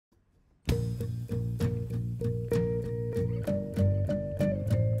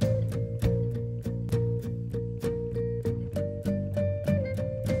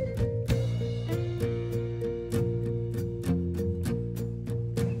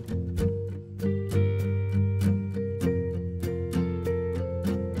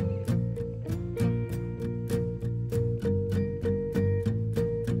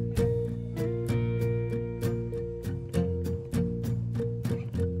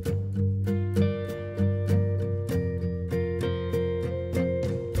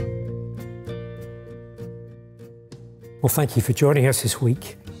Well, thank you for joining us this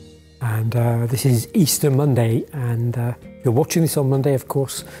week. And this is Easter Monday, and you're watching this on Monday, of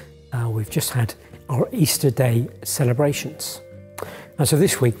course. We've just had our Easter Day celebrations. And so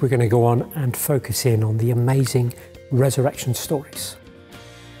this week we're going to go on and focus in on the amazing resurrection stories.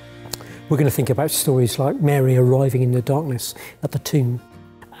 We're going to think about stories like Mary arriving in the darkness at the tomb,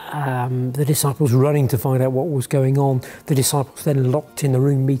 the disciples running to find out what was going on, the disciples then locked in the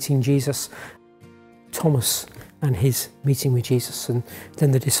room meeting Jesus, Thomas and his meeting with Jesus, and then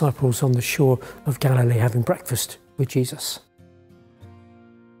the disciples on the shore of Galilee having breakfast with Jesus.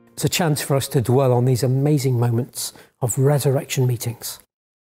 It's a chance for us to dwell on these amazing moments of resurrection meetings.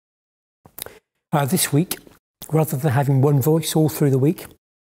 This week, rather than having one voice all through the week,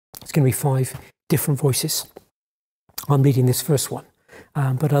 it's going to be 5 different voices. I'm reading this first one,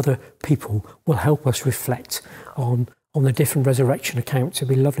 but other people will help us reflect on the different resurrection accounts. It'd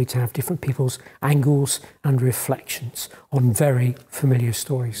be lovely to have different people's angles and reflections on very familiar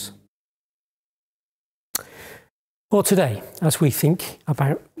stories. Well, today, as we think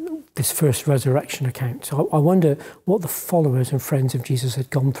about this first resurrection account, I wonder what the followers and friends of Jesus had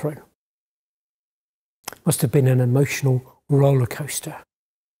gone through. Must have been an emotional roller coaster.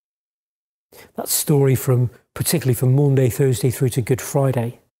 That story particularly from Monday, Thursday through to Good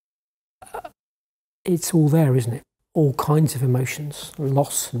Friday, it's all there, isn't it? All kinds of emotions,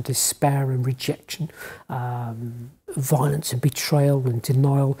 loss and despair and rejection, violence and betrayal and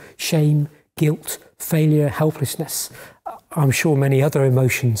denial, shame, guilt, failure, helplessness. I'm sure many other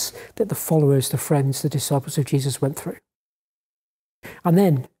emotions that the followers, the friends, the disciples of Jesus went through. And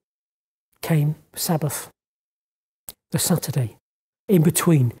then came Sabbath, the Saturday, in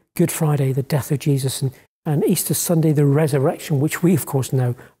between Good Friday, the death of Jesus, and Easter Sunday, the resurrection, which we, of course,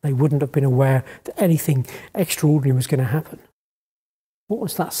 know they wouldn't have been aware that anything extraordinary was going to happen. What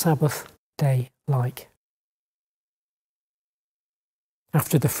was that Sabbath day like?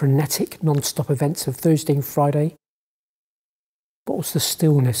 After the frenetic, non-stop events of Thursday and Friday, what was the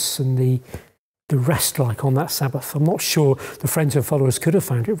stillness and the rest like on that Sabbath? I'm not sure the friends and followers could have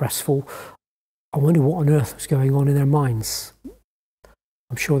found it restful. I wonder what on earth was going on in their minds.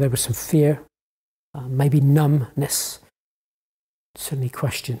 I'm sure there was some fear, maybe numbness, certainly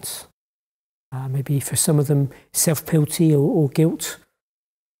questions. Maybe for some of them, self-pity or guilt,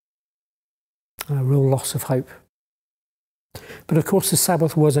 a real loss of hope. But of course, the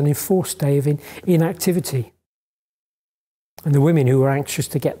Sabbath was an enforced day of inactivity. And the women who were anxious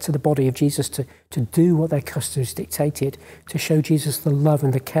to get to the body of Jesus, to do what their customs dictated, to show Jesus the love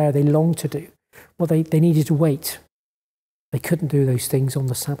and the care they longed to do, well, they needed to wait. They couldn't do those things on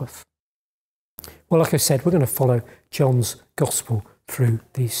the Sabbath. Well, like I said, we're going to follow John's Gospel through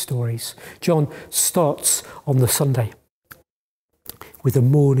these stories. John starts on the Sunday with the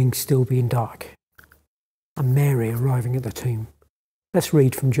morning still being dark and Mary arriving at the tomb. Let's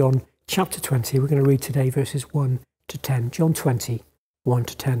read from John chapter 20. We're going to read today verses 1 to 10. John 20, 1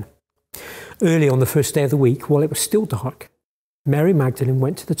 to 10. Early on the first day of the week, while it was still dark, Mary Magdalene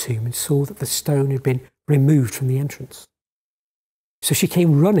went to the tomb and saw that the stone had been removed from the entrance. So she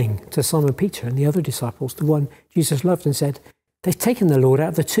came running to Simon Peter and the other disciples, the one Jesus loved, and said, "They've taken the Lord out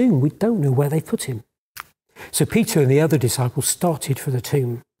of the tomb. We don't know where they put him." So Peter and the other disciples started for the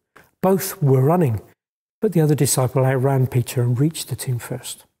tomb. Both were running, but the other disciple outran Peter and reached the tomb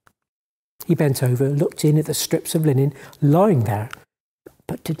first. He bent over, looked in at the strips of linen lying there,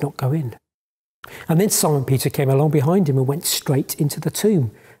 but did not go in. And then Simon Peter came along behind him and went straight into the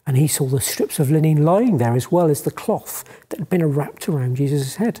tomb. And he saw the strips of linen lying there, as well as the cloth that had been wrapped around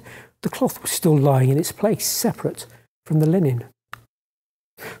Jesus' head. The cloth was still lying in its place, separate from the linen.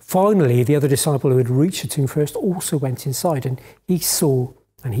 Finally, the other disciple who had reached the tomb first also went inside, and he saw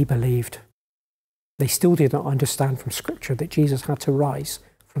and he believed. They still did not understand from Scripture that Jesus had to rise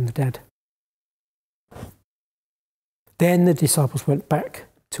from the dead. Then the disciples went back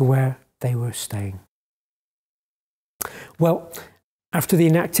to where they were staying. Well, after the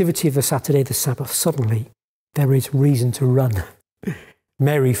inactivity of the Saturday, the Sabbath, suddenly there is reason to run.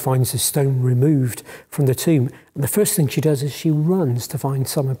 Mary finds the stone removed from the tomb, and the first thing she does is she runs to find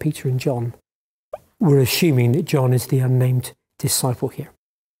Simon Peter and John. We're assuming that John is the unnamed disciple here.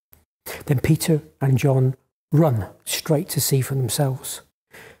 Then Peter and John run straight to see for themselves.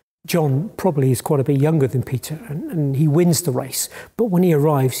 John probably is quite a bit younger than Peter, and he wins the race. But when he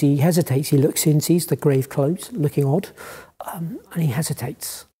arrives, he hesitates. He looks in, sees the grave clothes, looking odd, and he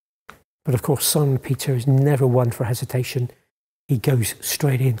hesitates. But of course, Simon Peter is never one for hesitation. He goes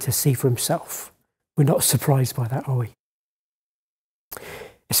straight in to see for himself. We're not surprised by that, are we?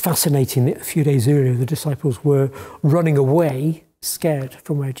 It's fascinating that a few days earlier, the disciples were running away, scared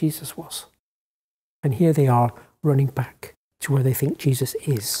from where Jesus was. And here they are running back to where they think Jesus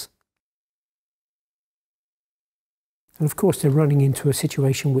is. And of course, they're running into a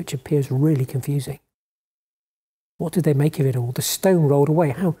situation which appears really confusing. What did they make of it all? The stone rolled away.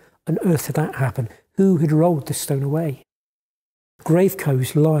 How on earth did that happen? Who had rolled the stone away? Grave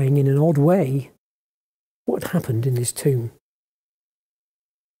clothes lying in an odd way. What had happened in this tomb?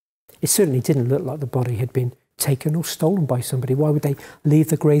 It certainly didn't look like the body had been taken or stolen by somebody. Why would they leave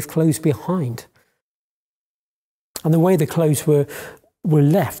the grave clothes behind? And the way the clothes were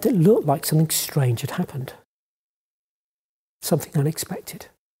left, it looked like something strange had happened. Something unexpected.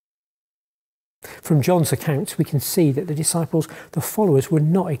 From John's accounts, we can see that the disciples, the followers, were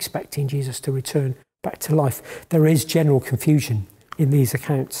not expecting Jesus to return back to life. There is general confusion in these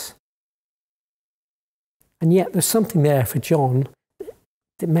accounts. And yet there's something there for John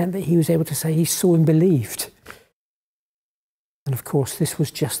that meant that he was able to say he saw and believed. And of course, this was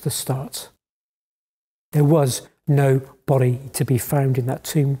just the start. There was no body to be found in that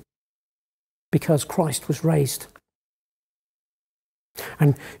tomb because Christ was raised.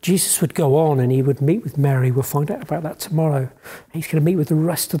 And Jesus would go on and he would meet with Mary. We'll find out about that tomorrow. He's going to meet with the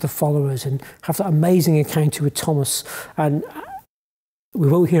rest of the followers and have that amazing encounter with Thomas. And we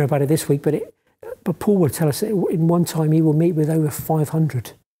won't hear about it this week, but Paul will tell us that in one time he will meet with over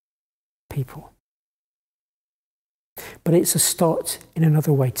 500 people. But it's a start in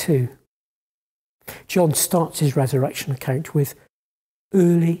another way too. John starts his resurrection account with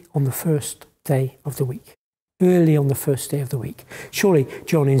early on the first day of the week. Early on the first day of the week. Surely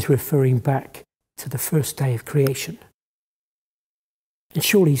John is referring back to the first day of creation. And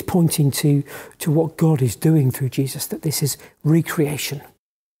surely he's pointing to what God is doing through Jesus, that this is recreation.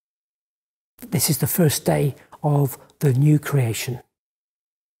 This is the first day of the new creation.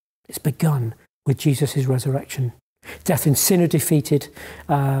 It's begun with Jesus' resurrection. Death and sin are defeated.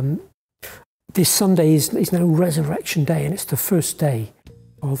 This Sunday is now Resurrection Day, and it's the first day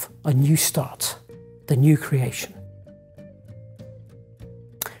of a new start. The new creation.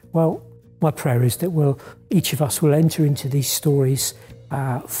 Well, my prayer is that each of us will enter into these stories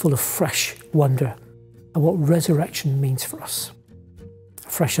full of fresh wonder at what resurrection means for us. A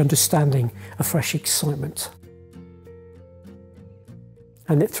fresh understanding, a fresh excitement.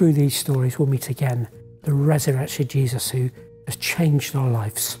 And that through these stories we'll meet again the resurrected Jesus who has changed our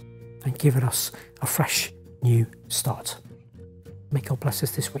lives and given us a fresh new start. May God bless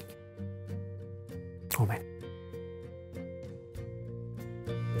us this week. Amen.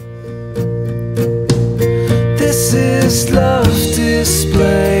 This is love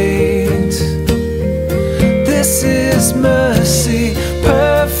displayed. This is mercy